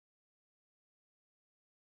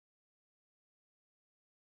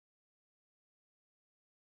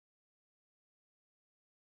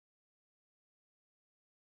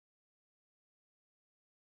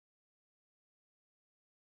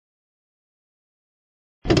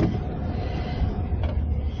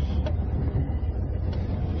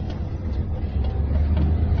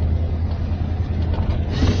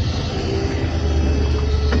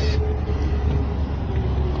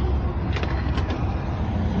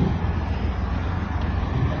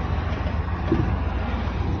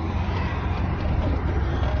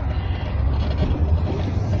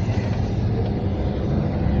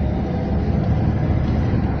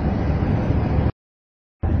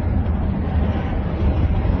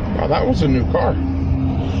that was a new car.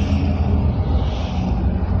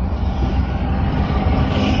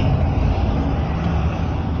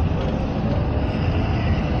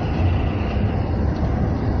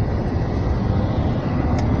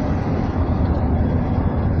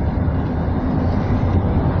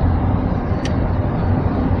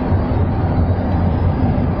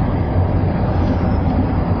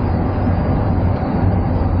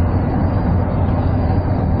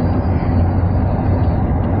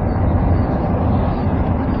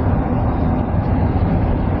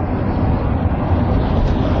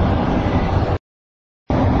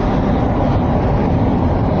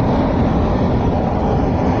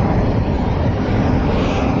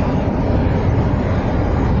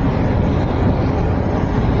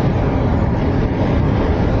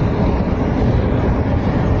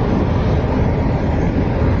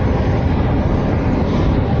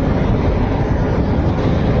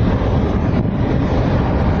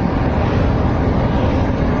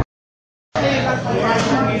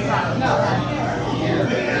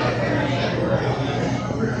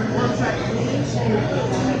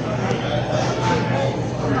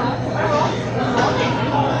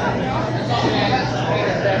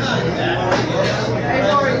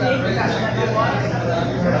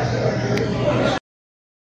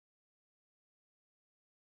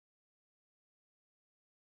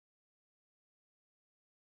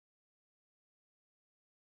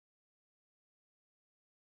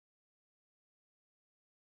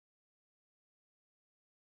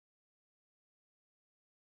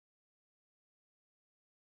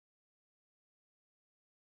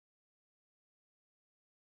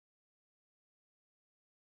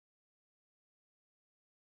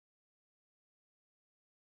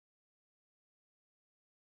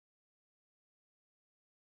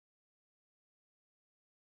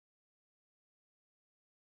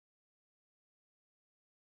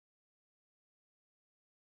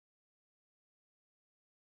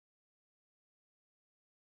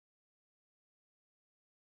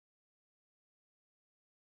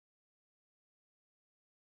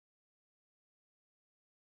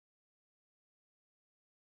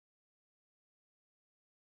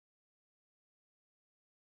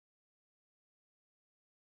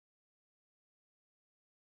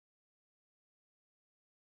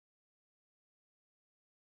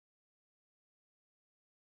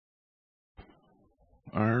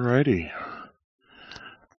 Alrighty,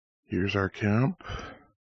 here's our camp.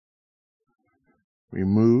 We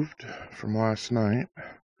moved from last night.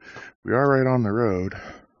 We are right on the road,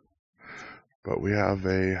 but we have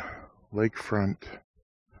a lakefront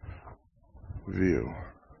view.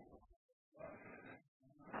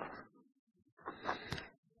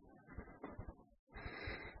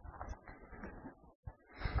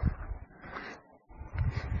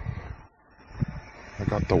 I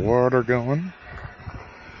got the water going.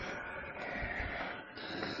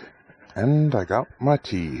 And I got my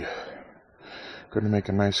tea. Gonna make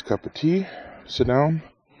a nice cup of tea, sit down,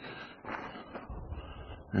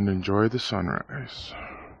 and enjoy the sunrise.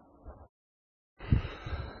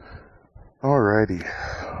 Alrighty,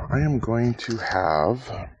 I am going to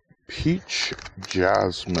have peach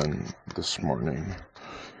jasmine this morning.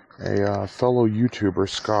 A fellow YouTuber,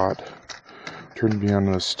 Scott, turned me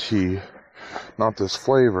on this tea. Not this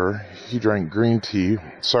flavor. He drank green tea.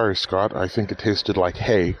 Sorry, Scott, I think it tasted like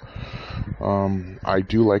hay. I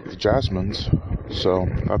do like the jasmines, so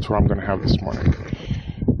that's what I'm going to have this morning.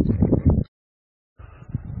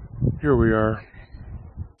 Here we are,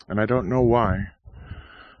 and I don't know why,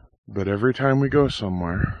 but every time we go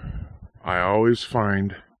somewhere, I always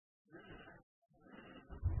find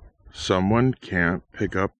someone can't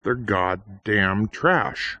pick up their goddamn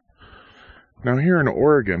trash. Now here in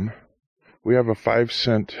Oregon, we have a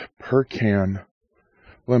 5-cent per can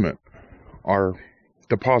limit, our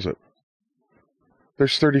deposit.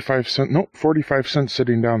 There's 45 cents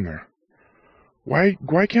sitting down there. Why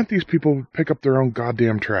can't these people pick up their own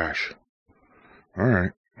goddamn trash?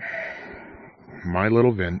 Alright. My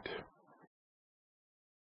little vent.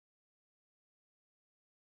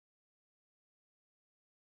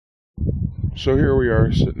 So here we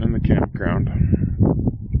are sitting in the campground.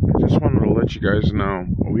 I just wanted to let you guys know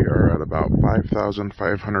we are at about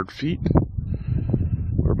 5,500 feet.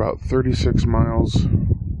 We're about 36 miles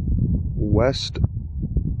west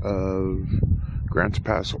of Grants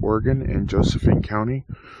Pass, Oregon in Josephine County.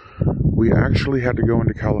 We actually had to go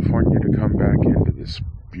into California to come back into this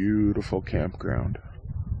beautiful campground.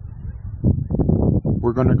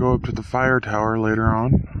 We're going to go up to the fire tower later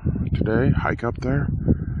on today, hike up there,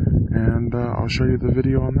 and I'll show you the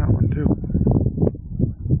video on that one too.